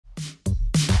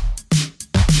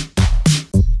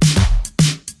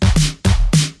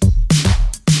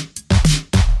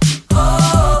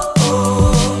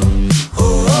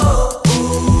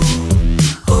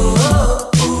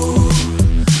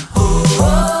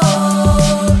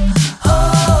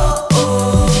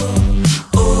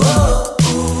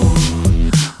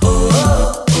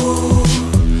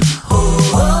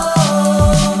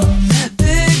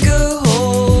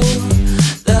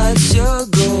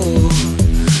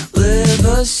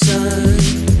the sun,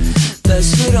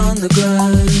 best foot on the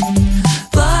ground.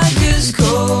 Black as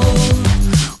coal,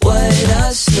 white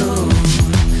as snow.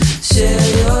 Share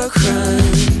your crown,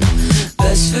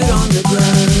 best foot on the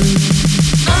ground.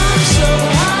 I'm so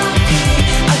happy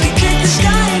I could kick the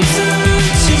sky in two,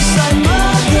 just like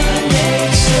Mother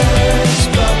Nature's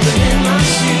bubbling in my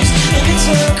shoes. If it's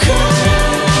a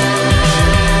crown,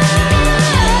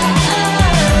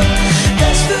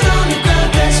 best foot on the ground,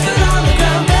 best foot on the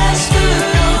ground, best foot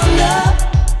on the.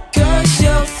 Curse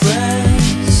your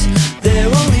friends,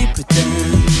 they're only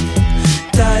pretend.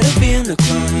 Tired of being a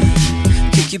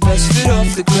clown, kick your best foot off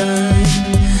the ground.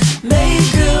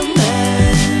 Make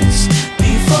amends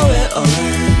before it all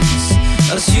ends,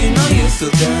 else you know you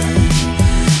feel down.